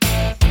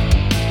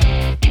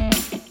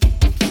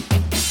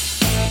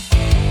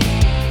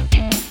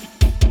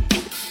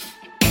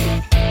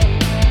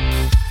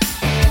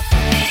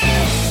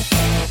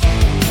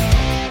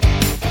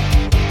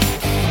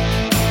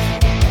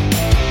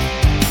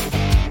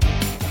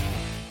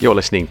You're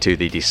listening to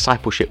the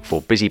Discipleship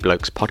for Busy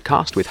Blokes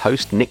podcast with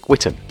host Nick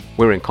Whitton.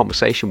 We're in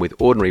conversation with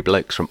ordinary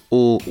blokes from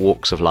all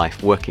walks of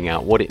life working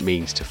out what it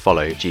means to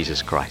follow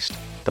Jesus Christ.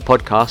 The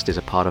podcast is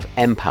a part of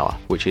Empower,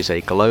 which is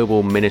a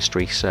global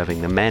ministry serving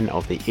the men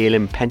of the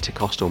Elim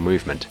Pentecostal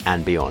movement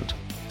and beyond.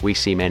 We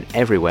see men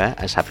everywhere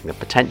as having the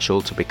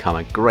potential to become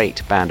a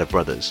great band of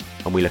brothers,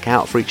 and we look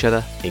out for each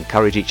other,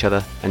 encourage each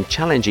other, and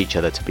challenge each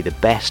other to be the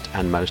best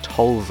and most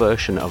whole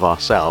version of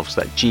ourselves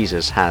that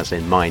Jesus has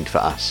in mind for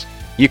us.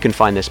 You can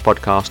find this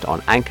podcast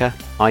on Anchor,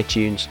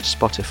 iTunes,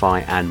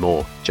 Spotify, and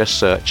more. Just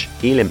search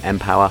Elim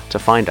Empower to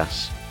find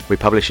us. We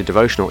publish a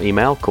devotional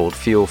email called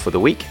Fuel for the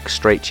Week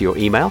straight to your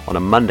email on a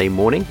Monday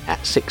morning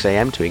at 6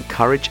 a.m. to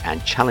encourage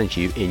and challenge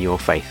you in your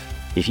faith.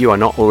 If you are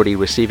not already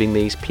receiving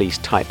these, please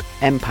type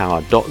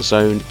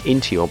empower.zone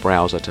into your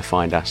browser to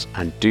find us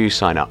and do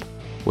sign up.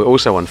 We're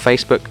also on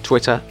Facebook,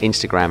 Twitter,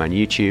 Instagram, and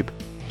YouTube.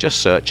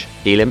 Just search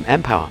Elim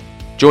Empower.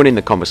 Join in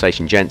the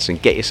conversation, gents,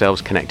 and get yourselves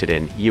connected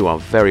in. You are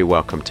very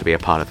welcome to be a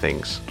part of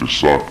things.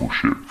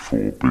 Discipleship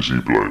for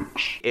Busy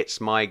Blokes. It's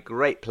my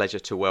great pleasure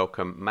to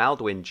welcome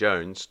Maldwyn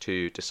Jones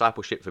to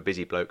Discipleship for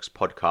Busy Blokes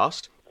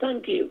podcast.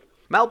 Thank you.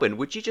 Maldwyn,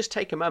 would you just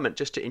take a moment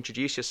just to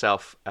introduce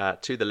yourself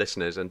to the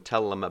listeners and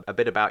tell them a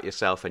bit about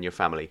yourself and your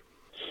family?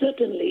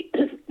 Certainly.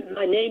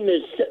 My name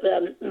is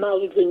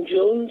Maldwyn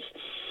Jones.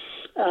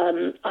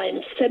 I'm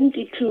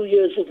 72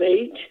 years of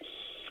age.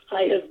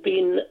 I have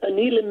been an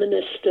Elim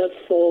minister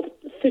for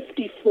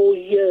 54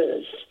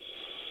 years,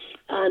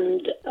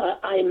 and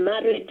I'm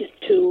married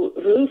to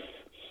Ruth,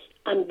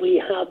 and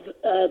we have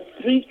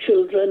 3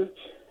 children,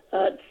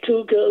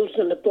 2 girls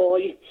and a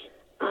boy,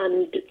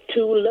 and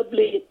 2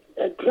 lovely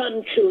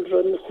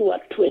grandchildren who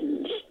are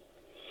twins.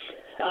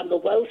 I'm a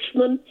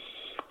Welshman.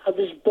 I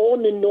was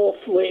born in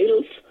North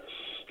Wales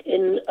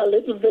in a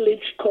little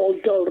village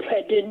called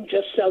Dolredin,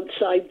 just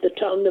outside the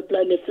town of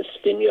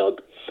Blaenau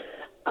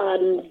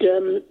and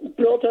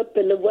brought up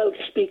in a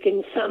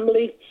Welsh-speaking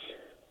family.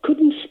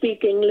 Couldn't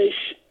speak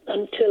English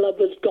until I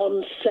was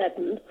gone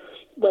 7,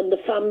 when the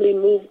family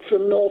moved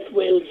from North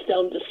Wales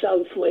down to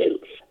South Wales.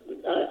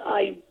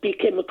 I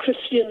became a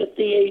Christian at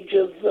the age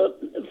of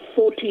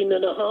 14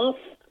 and a half,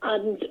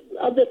 and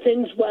other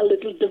things, well,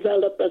 it'll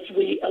develop as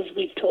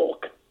we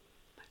talk.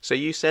 So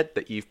you said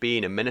that you've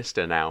been a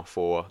minister now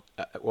for,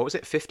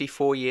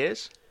 54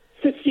 years?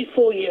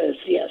 54 years,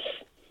 yes.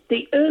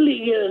 The early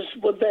years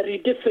were very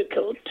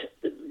difficult.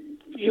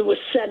 You were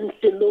sent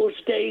in those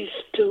days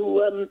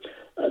to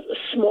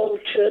small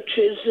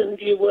churches, and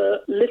you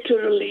were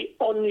literally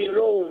on your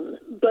own.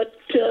 But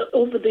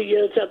over the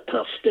years, I've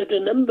pastored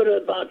a number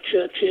of our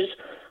churches.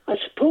 I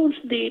suppose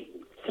the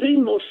 3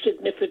 most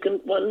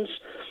significant ones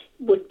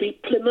would be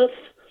Plymouth,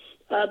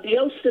 the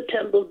Ulster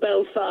Temple,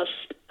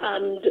 Belfast,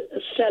 and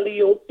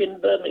Selly Oak in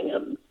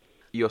Birmingham.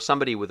 You're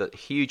somebody with a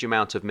huge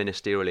amount of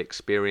ministerial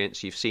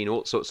experience. You've seen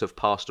all sorts of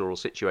pastoral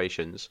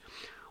situations.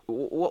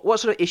 What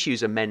sort of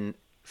issues are men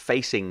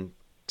facing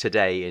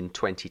today in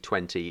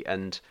 2020?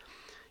 And,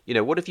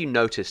 what have you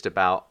noticed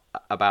about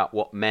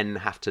what men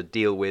have to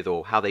deal with,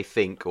 or how they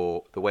think,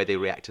 or the way they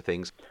react to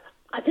things?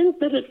 I think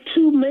there are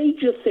 2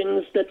 major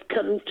things that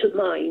come to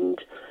mind,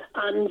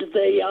 and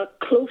they are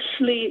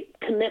closely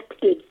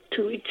connected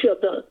to each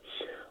other.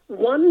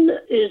 One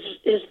is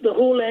the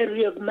whole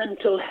area of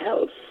mental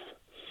health.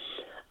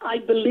 I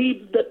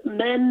believe that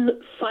men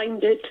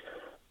find it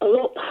a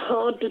lot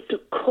harder to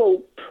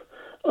cope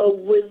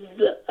with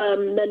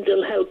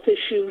mental health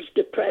issues,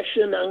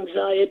 depression,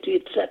 anxiety,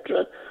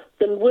 etc.,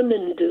 than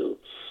women do.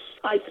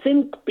 I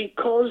think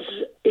because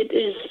it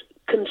is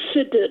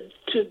considered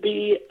to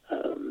be,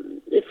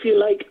 if you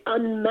like,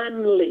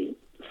 unmanly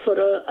for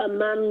a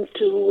man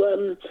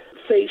to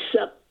face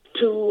up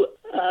to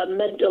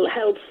mental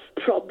health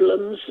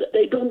problems,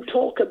 they don't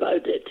talk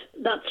about it.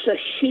 That's a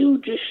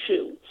huge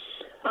issue.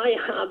 I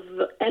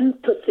have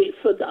empathy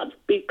for that,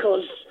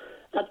 because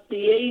at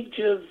the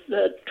age of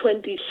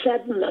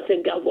 27, I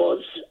think I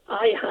was,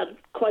 I had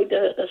quite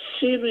a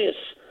serious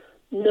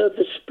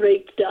nervous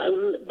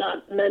breakdown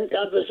that meant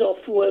I was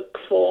off work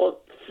for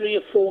 3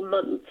 or 4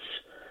 months.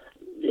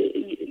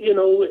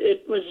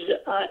 It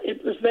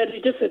was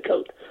very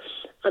difficult.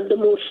 And the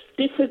most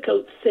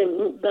difficult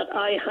thing that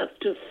I had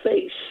to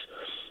face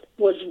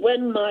was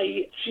when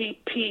my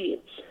GP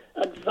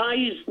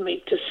advised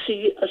me to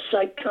see a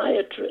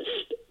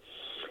psychiatrist.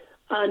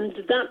 And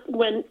that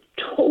went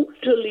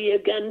totally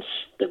against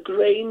the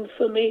grain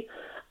for me.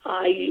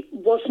 I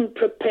wasn't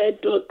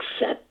prepared to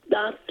accept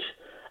that.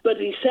 But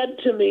he said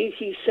to me,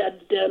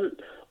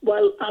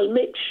 well, I'll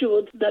make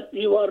sure that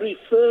you are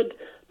referred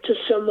to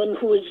someone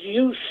who is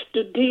used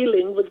to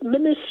dealing with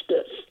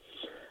ministers.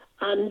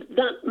 And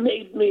that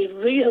made me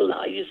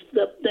realize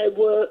that there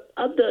were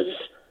others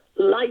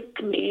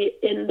like me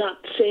in that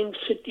same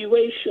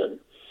situation.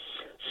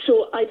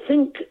 So I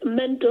think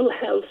mental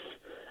health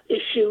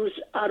issues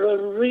are a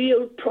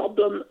real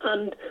problem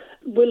and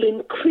will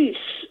increase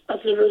as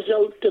a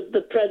result of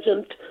the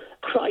present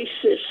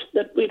crisis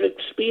that we're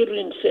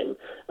experiencing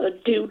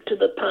due to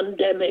the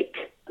pandemic.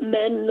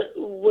 Men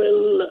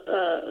will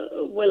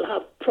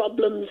have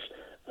problems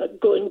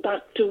going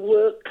back to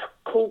work,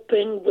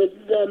 coping with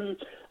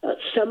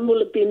some will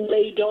have been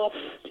laid off.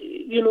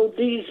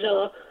 These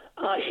are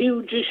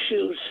huge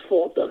issues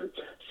for them.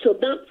 So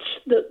that's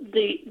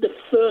the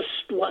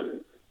first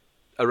one.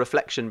 A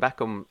reflection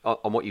back on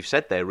what you've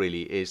said there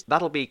really is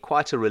that'll be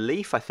quite a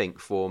relief, I think,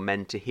 for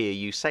men to hear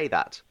you say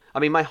that. I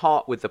mean, my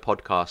heart with the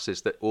podcast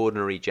is that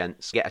ordinary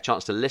gents get a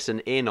chance to listen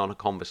in on a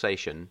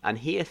conversation and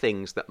hear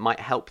things that might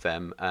help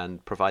them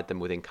and provide them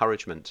with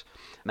encouragement.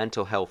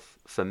 Mental health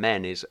for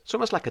men it's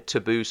almost like a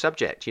taboo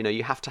subject.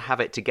 You have to have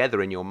it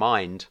together in your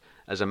mind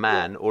as a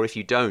man, or if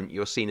you don't,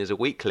 you're seen as a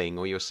weakling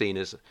or you're seen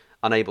as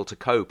unable to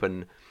cope.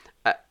 And,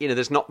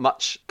 there's not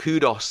much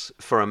kudos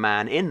for a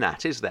man in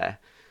that, is there?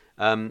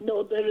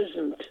 No, there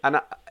isn't.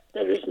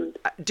 There isn't.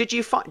 Did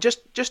you find,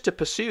 just to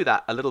pursue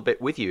that a little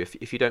bit with you,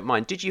 if you don't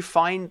mind, did you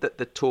find that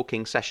the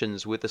talking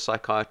sessions with the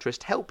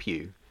psychiatrist help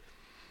you?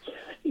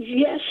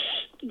 Yes,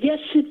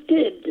 it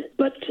did.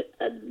 But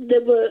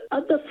there were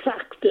other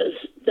factors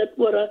that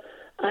were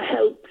a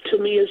help to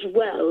me as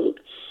well.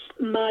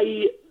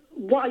 My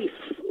wife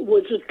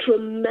was a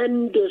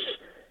tremendous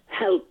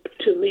help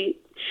to me.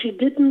 She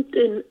didn't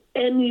in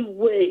any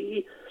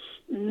way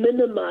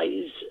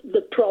minimize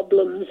the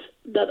problems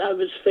that I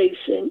was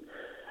facing,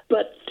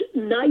 but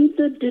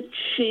neither did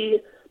she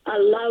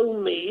allow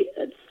me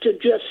to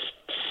just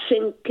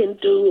sink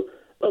into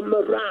a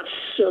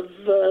morass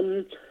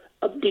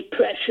of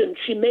depression.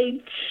 She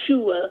made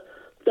sure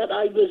that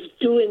I was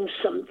doing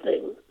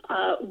something.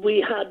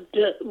 We had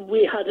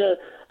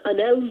an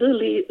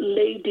elderly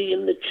lady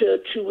in the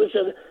church who was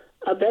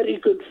a very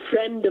good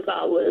friend of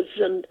ours,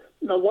 and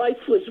my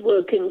wife was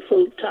working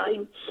full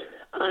time.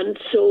 And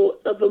so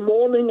of a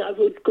morning I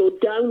would go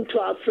down to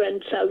our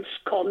friend's house,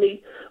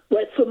 Connie,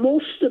 where for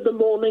most of the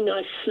morning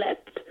I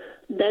slept.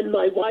 Then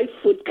my wife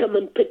would come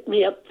and pick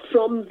me up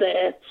from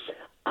there,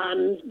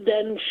 and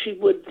then she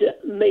would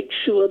make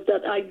sure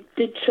that I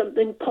did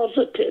something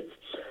positive.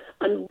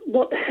 And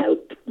what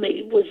helped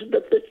me was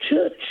that the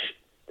church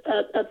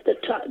at the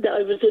time that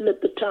I was in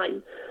at the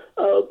time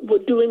were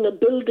doing a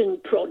building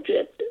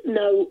project.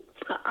 Now,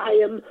 I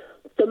am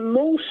the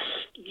most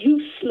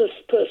useless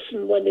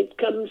person when it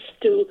comes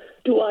to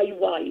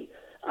DIY.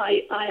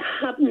 I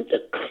hadn't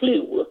a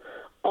clue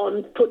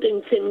on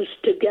putting things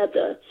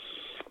together,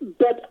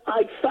 but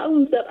I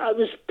found that I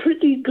was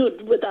pretty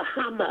good with a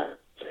hammer.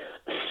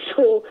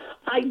 So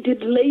I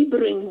did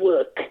labouring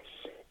work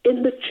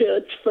in the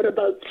church for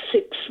about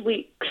 6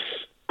 weeks.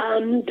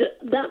 And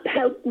that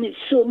helped me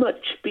so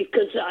much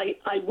because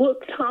I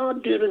worked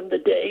hard during the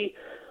day,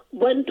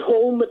 went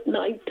home at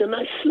night, and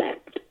I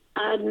slept.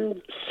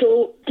 And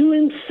so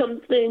doing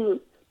something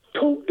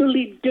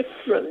totally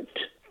different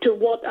to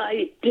what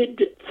I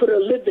did for a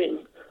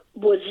living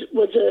was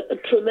a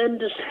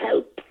tremendous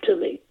help to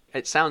me.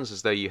 It sounds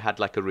as though you had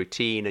like a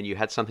routine and you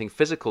had something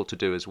physical to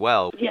do as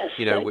well. Yes,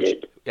 I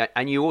did.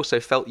 And you also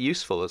felt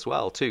useful as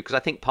well too, because I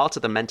think part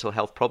of the mental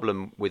health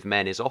problem with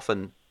men is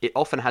often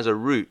has a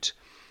root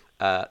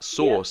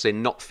source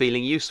in not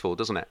feeling useful,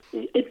 doesn't it?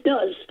 It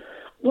does.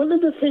 One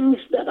of the things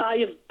that I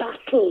have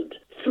battled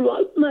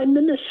throughout my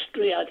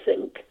ministry, I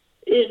think,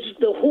 is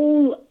the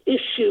whole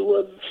issue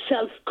of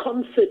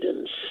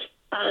self-confidence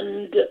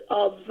and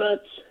of a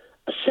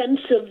sense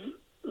of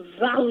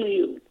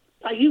value.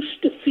 I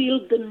used to feel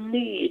the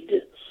need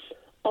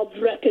of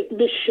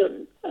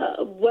recognition.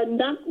 When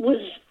that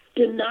was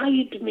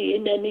denied me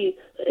in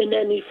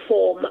any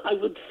form, I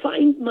would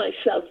find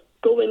myself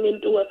going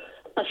into a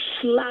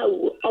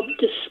slough of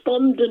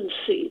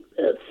despondency,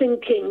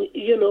 thinking,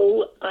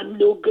 I'm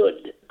no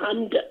good.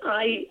 And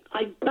I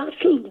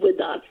battled with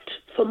that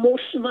for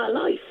most of my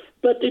life.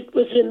 But it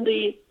was in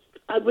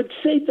I would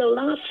say the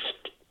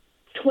last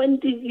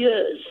 20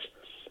 years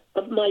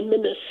of my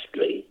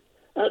ministry,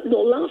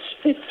 last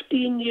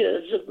 15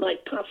 years of my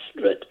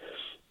pastorate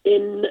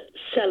in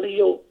Selly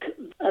Oak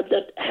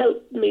that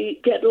helped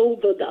me get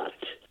over that.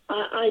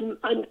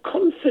 I'm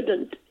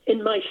confident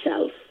in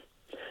myself.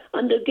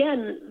 And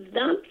again,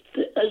 that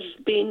has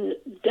been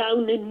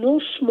down in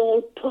no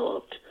small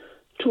part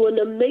to an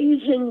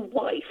amazing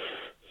wife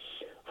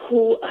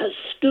who has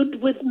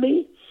stood with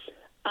me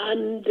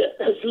and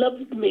has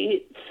loved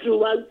me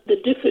throughout the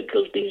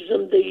difficulties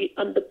and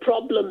the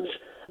problems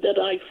that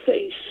I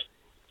faced.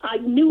 I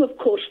knew, of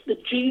course,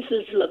 that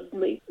Jesus loved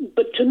me,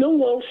 but to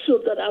know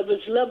also that I was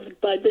loved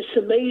by this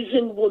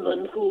amazing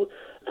woman who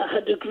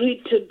had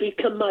agreed to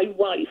become my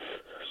wife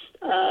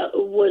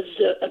was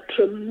a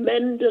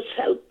tremendous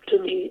help to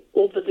me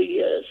over the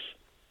years.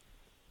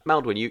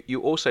 Maldwyn,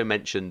 you also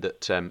mentioned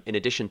that in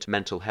addition to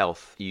mental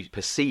health, you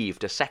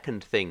perceived a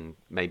second thing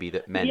maybe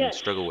that men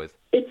struggle with.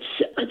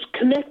 It's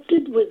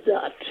connected with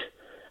that,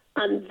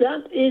 and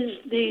that is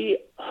the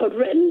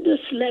horrendous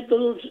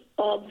levels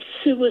of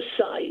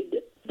suicide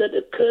that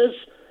occurs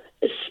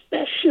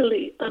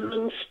especially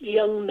amongst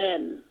young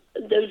men.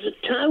 There's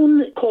a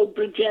town called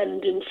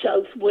Bridgend in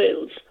South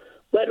Wales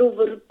where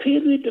over a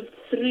period of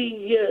 3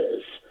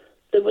 years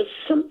there was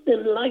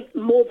something like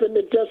more than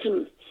a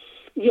dozen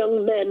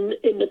young men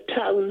in a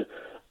town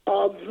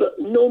of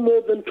no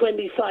more than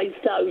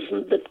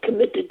 25,000 that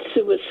committed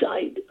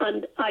suicide.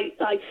 And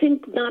I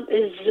think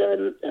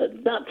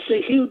that's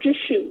a huge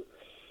issue,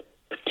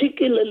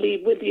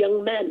 particularly with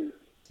young men.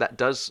 That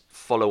does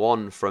follow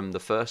on from the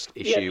first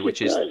issue, Yes,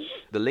 which it is does.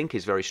 the link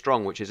is very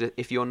strong, which is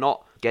if you're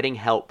not getting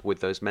help with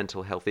those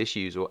mental health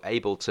issues or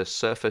able to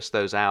surface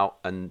those out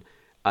and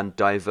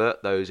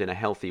divert those in a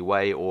healthy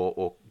way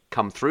or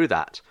come through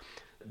that,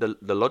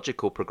 the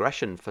logical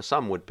progression for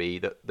some would be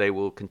that they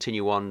will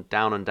continue on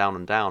down and down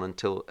and down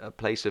until a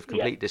place of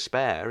complete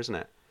despair, isn't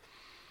it?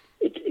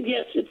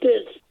 Yes, it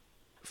is.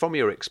 From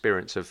your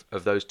experience of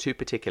those two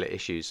particular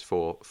issues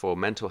for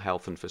mental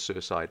health and for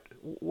suicide,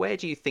 where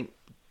do you think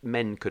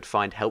men could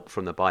find help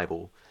from the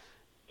Bible?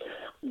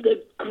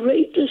 The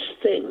greatest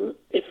thing,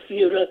 if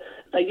you're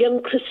a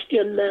young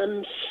Christian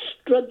man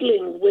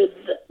struggling with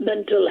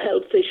mental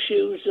health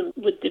issues and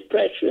with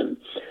depression,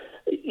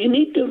 you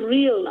need to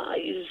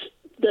realize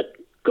that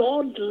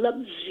God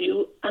loves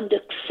you and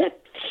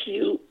accepts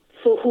you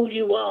for who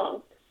you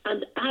are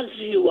and as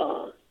you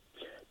are.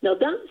 Now,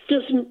 that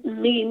doesn't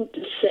mean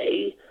to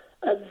say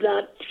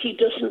that he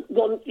doesn't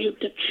want you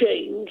to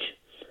change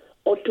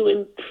or to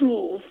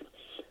improve,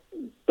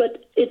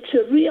 but it's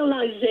a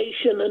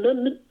realization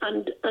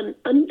and an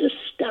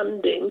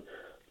understanding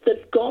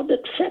that God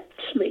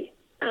accepts me.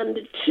 And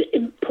it's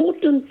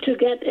important to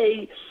get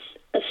a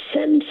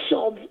sense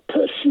of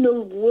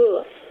personal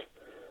worth,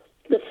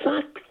 the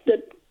fact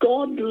that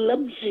God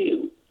loves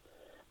you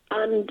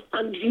and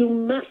you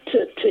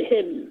matter to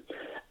him.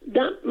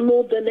 That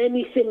more than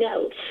anything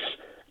else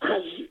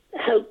has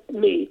helped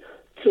me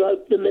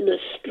throughout the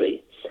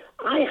ministry.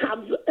 I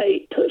have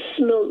a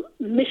personal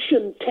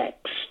mission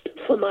text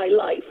for my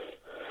life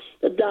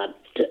that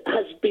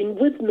has been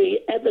with me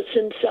ever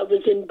since I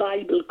was in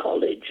Bible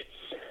college.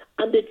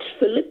 And it's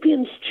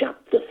Philippians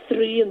chapter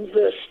 3 and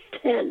verse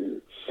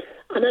 10.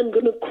 And I'm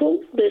going to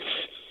quote this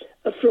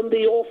from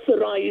the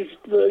Authorized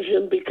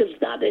Version because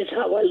that is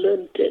how I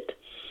learnt it.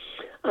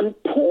 And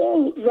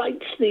Paul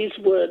writes these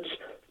words,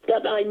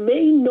 that I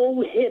may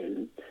know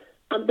him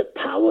and the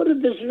power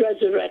of his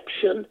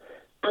resurrection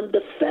and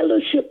the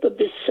fellowship of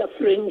his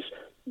sufferings,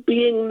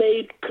 being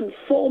made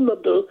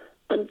conformable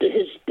unto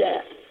his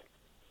death.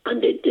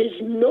 And it is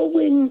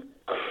knowing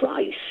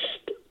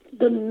Christ,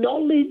 the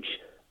knowledge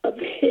of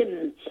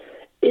him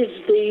is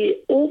the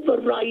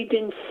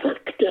overriding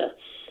factor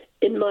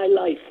in my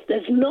life.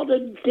 There's not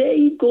a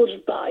day goes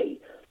by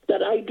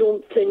that I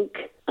don't think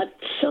at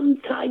some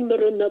time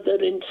or another,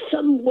 in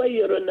some way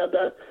or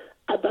another,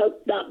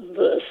 about that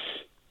verse,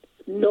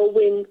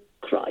 knowing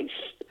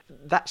Christ.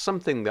 That's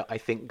something that I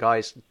think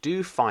guys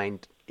do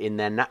find in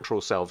their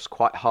natural selves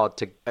quite hard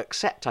to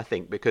accept, I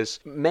think, because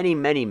many,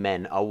 many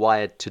men are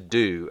wired to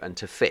do and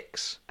to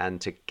fix and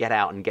to get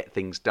out and get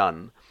things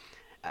done.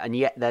 And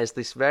yet there's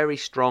this very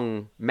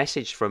strong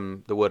message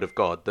from the Word of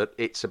God that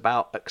it's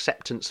about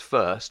acceptance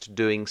first,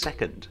 doing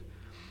second.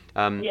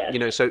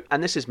 Yes.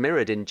 And this is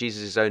mirrored in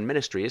Jesus' own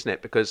ministry, isn't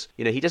it? Because,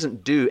 he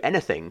doesn't do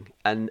anything,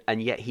 and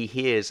yet he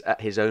hears at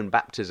his own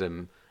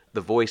baptism the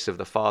voice of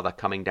the Father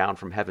coming down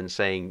from heaven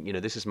saying,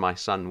 this is my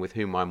Son with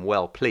whom I'm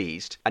well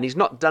pleased. And he's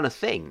not done a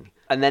thing.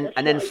 And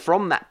then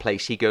from that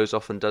place he goes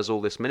off and does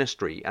all this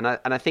ministry. And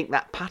I think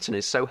that pattern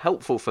is so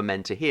helpful for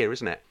men to hear,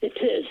 isn't it? It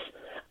is.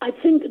 I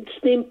think it's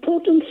the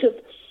importance of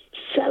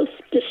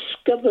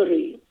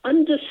self-discovery,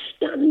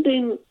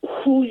 understanding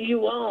who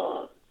you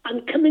are,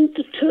 and coming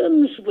to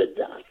terms with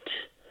that.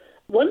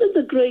 One of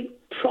the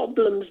great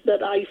problems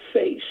that I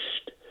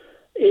faced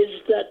is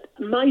that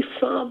my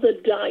father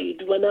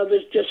died when I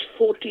was just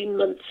 14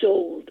 months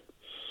old.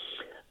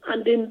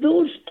 And in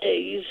those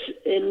days,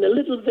 in a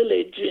little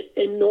village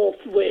in North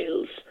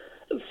Wales,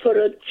 for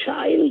a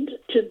child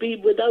to be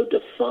without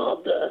a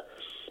father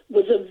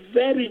was a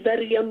very,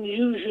 very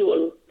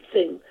unusual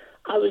thing.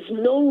 I was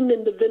known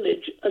in the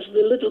village as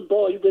the little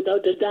boy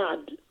without a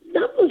dad.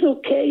 That was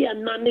okay, I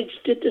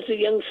managed it as a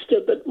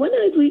youngster, but when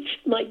I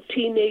reached my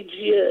teenage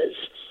years,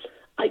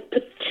 I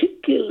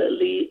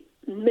particularly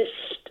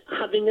missed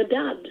having a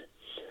dad.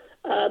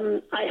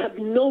 I had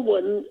no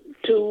one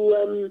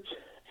to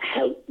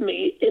help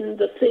me in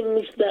the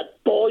things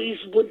that boys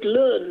would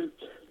learn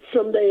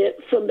from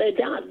their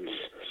dads.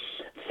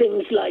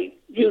 Things like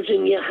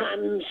using your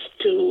hands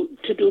to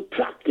do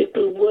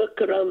practical work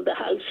around the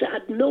house. I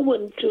had no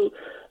one to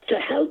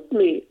help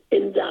me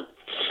in that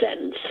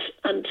sense.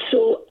 And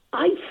so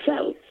I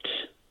felt,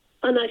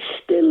 and I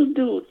still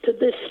do to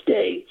this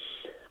day,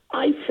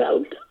 I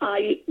felt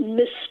I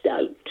missed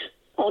out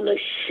on a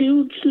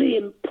hugely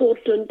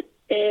important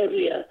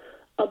area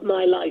of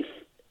my life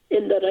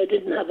in that I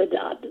didn't have a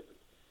dad.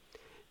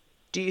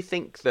 Do you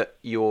think that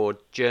your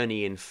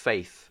journey in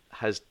faith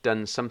has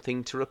done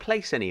something to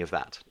replace any of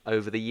that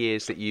over the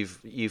years that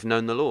you've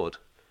known the Lord?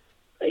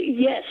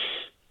 Yes,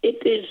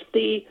 it is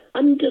the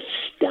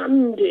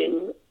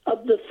understanding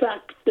of the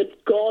fact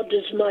that God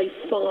is my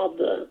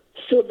Father.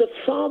 So the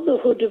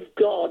fatherhood of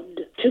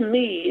God, to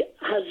me,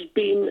 has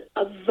been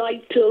a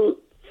vital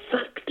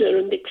factor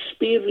and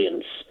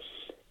experience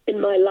in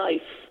my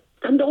life.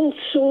 And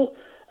also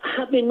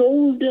having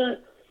older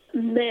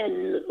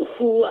men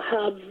who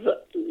have,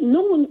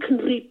 no one can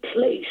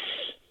replace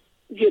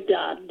your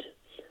dad,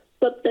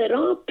 but there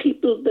are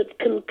people that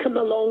can come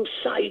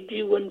alongside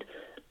you and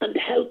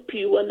help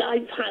you. And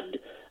I've had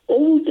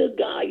older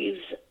guys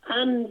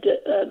and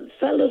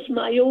fellas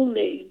my own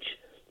age,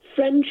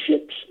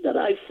 friendships that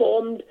I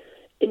formed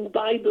in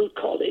Bible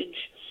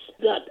college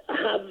that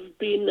have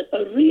been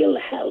a real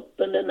help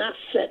and an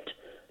asset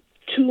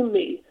to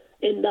me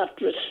in that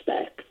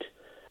respect.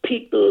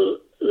 People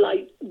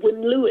like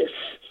Wynne Lewis,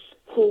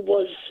 who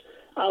was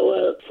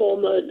our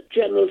former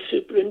general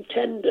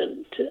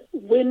superintendent.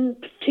 Wynne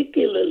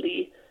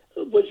particularly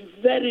was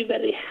very,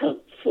 very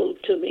helpful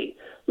to me.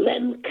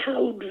 Len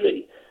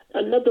Cowdrey,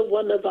 another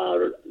one of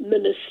our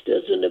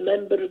ministers and a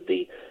member of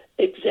the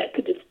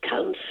Executive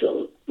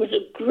Council, was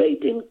a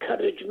great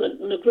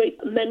encouragement and a great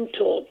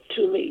mentor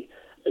to me.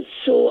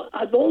 So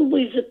I've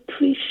always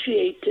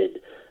appreciated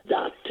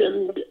that,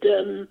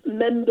 and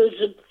members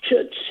of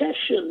church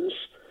sessions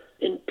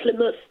in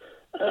Plymouth,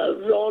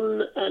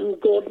 Ron and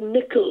Gordon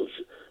Nichols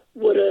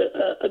were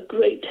a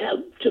great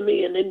help to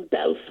me, and in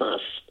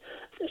Belfast,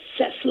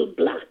 Cecil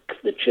Black,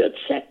 the church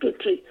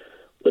secretary,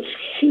 was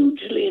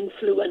hugely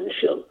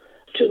influential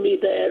to me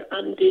there.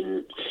 And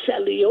in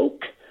Selly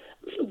Oak,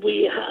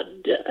 we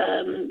had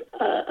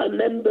a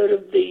member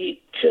of the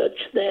church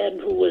there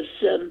who was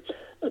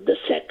the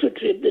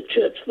secretary of the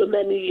church for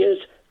many years,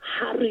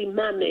 Harry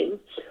Manning,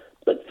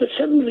 but for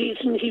some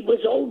reason he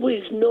was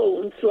always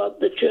known throughout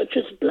the church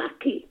as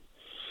Blackie.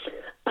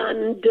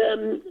 And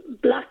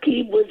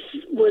Blackie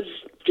was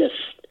just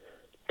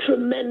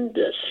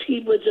tremendous. He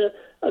was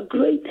a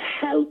great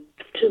help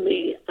to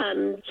me.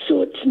 And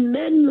so it's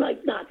men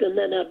like that. And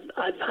then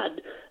I've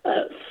had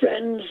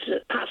friends,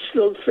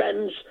 pastoral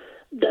friends,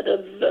 that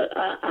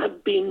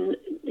have been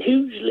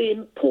hugely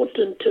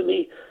important to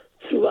me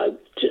throughout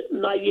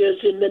my years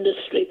in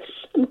ministry.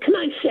 And can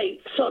I say,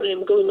 sorry,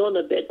 I'm going on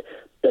a bit,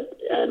 but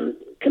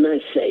can I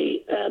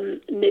say,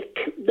 Nick,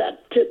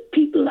 that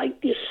people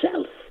like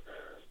yourself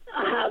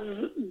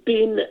have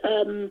been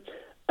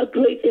a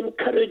great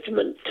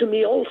encouragement to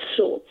me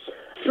also,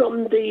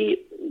 from the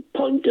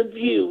point of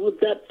view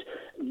that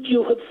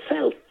you have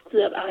felt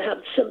that I have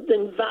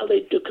something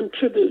valid to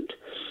contribute,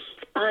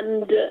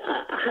 and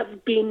I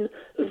have been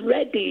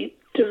ready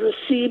to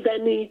receive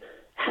any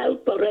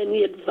help or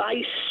any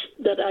advice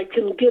that I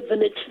can give.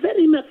 And it's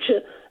very much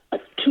a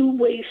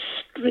two-way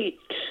street.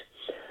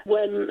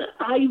 When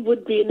I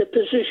would be in a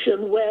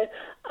position where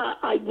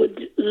I would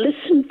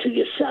listen to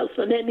yourself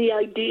and any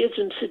ideas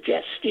and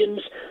suggestions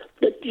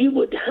that you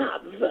would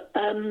have,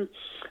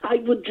 I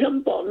would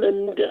jump on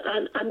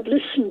and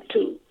listen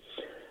to.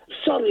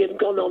 Sorry, I've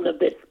gone on a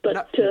bit, but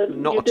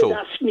not you did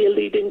ask me a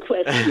leading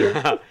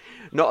question.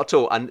 Not at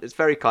all, and it's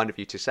very kind of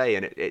you to say,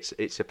 and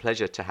it's a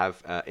pleasure to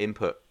have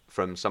input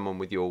from someone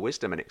with your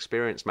wisdom and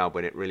experience,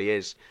 Malwyn. It really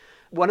is.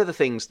 One of the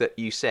things that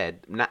you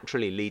said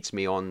naturally leads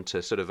me on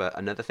to sort of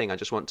another thing I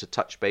just want to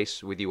touch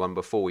base with you on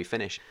before we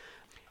finish.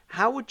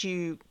 How would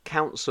you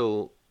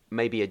counsel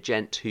maybe a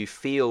gent who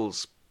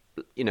feels,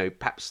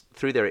 perhaps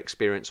through their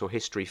experience or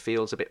history,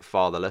 feels a bit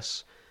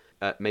fatherless,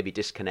 maybe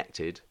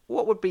disconnected?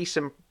 What would be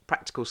some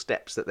practical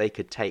steps that they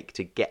could take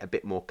to get a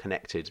bit more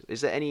connected?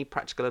 Is there any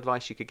practical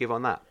advice you could give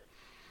on that?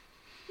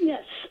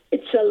 Yes,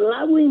 it's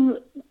allowing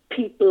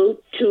people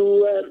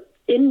to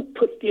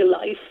input your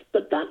life,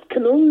 but that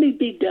can only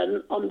be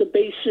done on the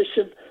basis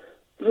of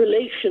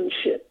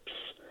relationships.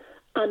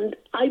 And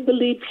I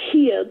believe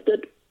here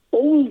that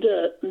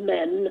older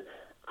men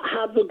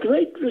have a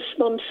great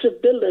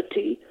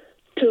responsibility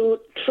to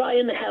try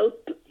and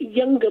help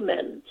younger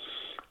men.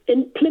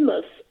 In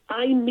Plymouth,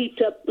 I meet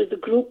up with a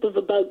group of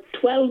about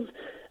 12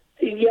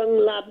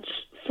 young lads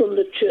from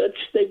the church.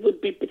 They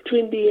would be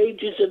between the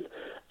ages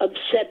of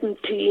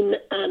 17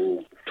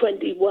 and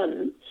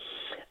 21.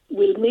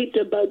 We'll meet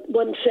about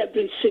once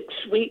every 6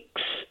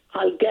 weeks.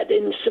 I'll get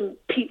in some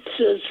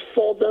pizzas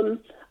for them.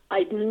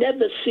 I'd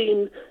never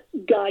seen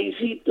guys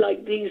eat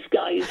like these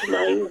guys,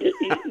 mind.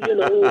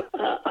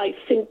 I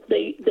think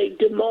they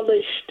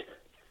demolished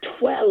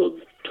 12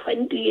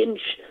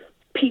 20-inch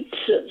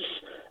pizzas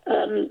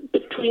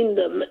between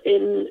them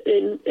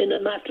in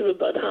a matter of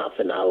about half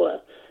an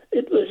hour.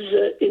 It was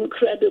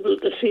incredible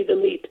to see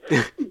them eat.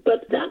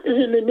 But that is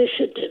an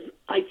initiative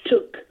I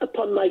took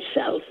upon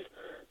myself,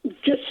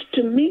 just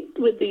to meet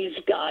with these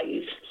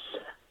guys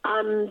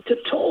and to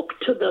talk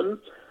to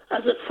them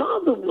as a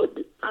father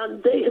would.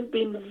 And they have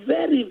been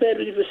very,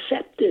 very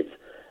receptive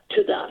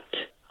to that.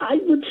 I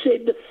would say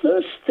the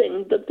first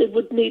thing that they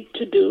would need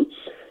to do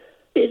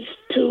is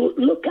to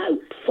look out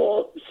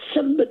for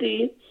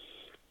somebody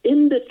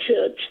in the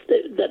church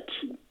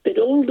that's a bit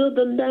older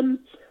than them,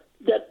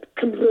 that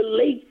can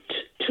relate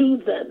to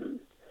them.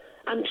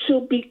 And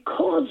so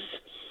because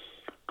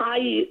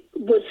I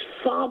was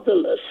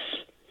fatherless,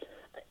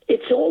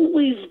 it's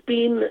always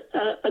been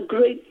a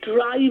great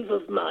drive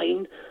of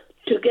mine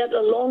to get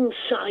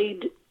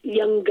alongside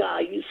young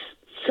guys.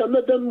 Some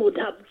of them would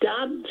have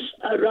dads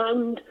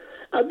around,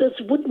 others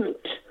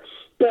wouldn't.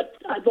 But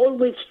I've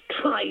always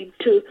tried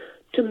to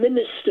to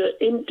minister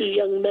into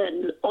young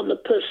men on a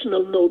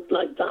personal note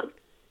like that.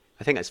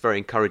 I think that's very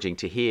encouraging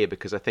to hear,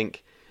 because I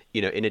think,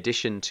 in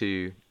addition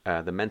to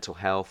the mental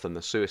health and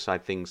the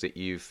suicide things that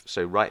you've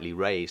so rightly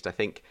raised, I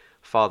think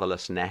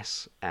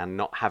fatherlessness and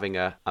not having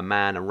a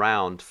man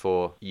around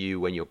for you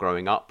when you're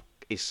growing up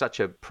is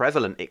such a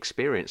prevalent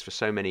experience for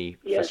so many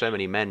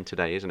men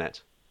today, isn't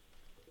it?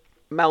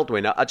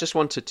 Maldwyn, I just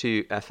wanted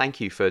to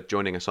thank you for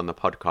joining us on the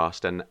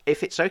podcast. And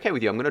if it's okay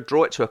with you, I'm going to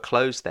draw it to a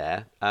close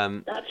there.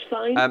 That's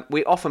fine.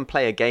 We often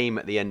play a game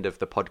at the end of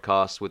the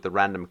podcast with the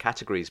random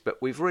categories,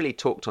 but we've really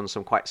talked on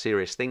some quite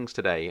serious things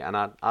today, and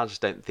I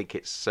just don't think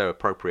it's so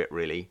appropriate,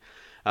 really.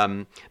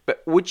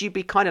 But would you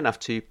be kind enough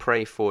to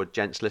pray for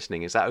gents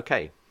listening? Is that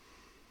okay?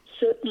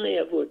 Certainly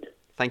I would.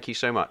 Thank you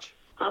so much.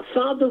 Our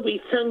Father,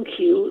 we thank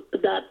you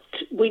that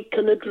we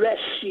can address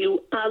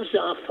you as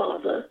our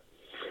Father.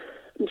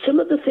 And some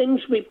of the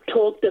things we've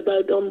talked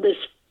about on this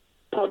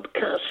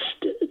podcast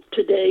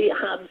today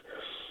have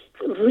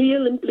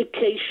real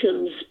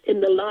implications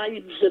in the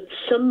lives of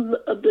some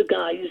of the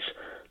guys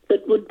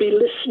that would be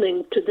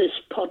listening to this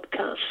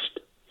podcast.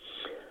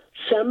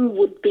 Some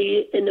would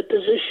be in a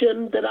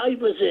position that I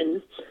was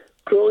in,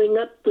 growing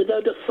up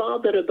without a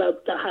father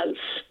about the house.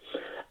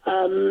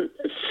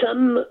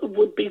 Some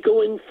would be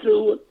going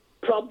through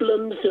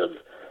problems of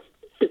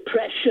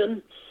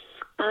depression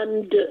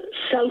and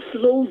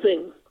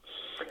self-loathing.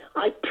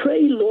 I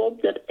pray,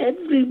 Lord, that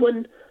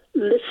everyone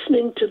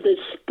listening to this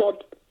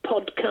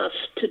podcast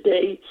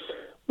today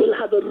will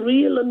have a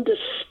real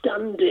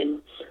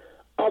understanding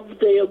of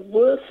their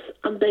worth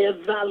and their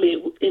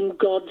value in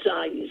God's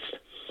eyes.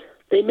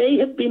 They may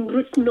have been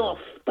written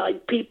off by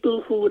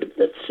people who would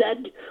have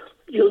said,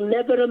 you'll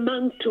never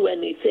amount to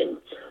anything,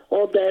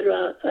 or there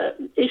are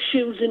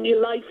issues in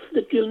your life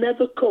that you'll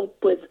never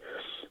cope with.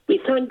 We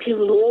thank you,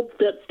 Lord,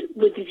 that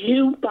with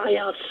you by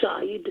our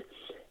side,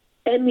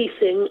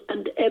 anything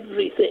and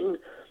everything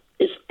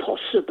is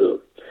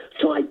possible.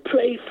 So I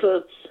pray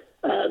for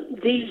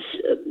these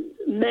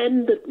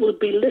men that will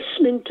be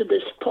listening to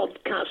this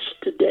podcast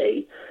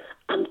today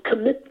and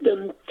commit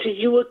them to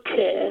your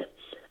care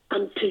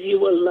and to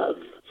your love.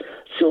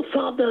 So,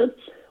 Father,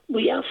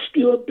 we ask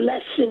your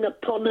blessing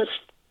upon us,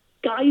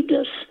 guide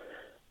us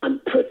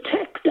and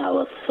protect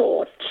our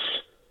thoughts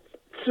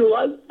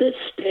throughout this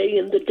day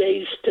and the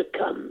days to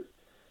come.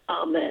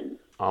 Amen.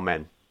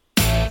 Amen.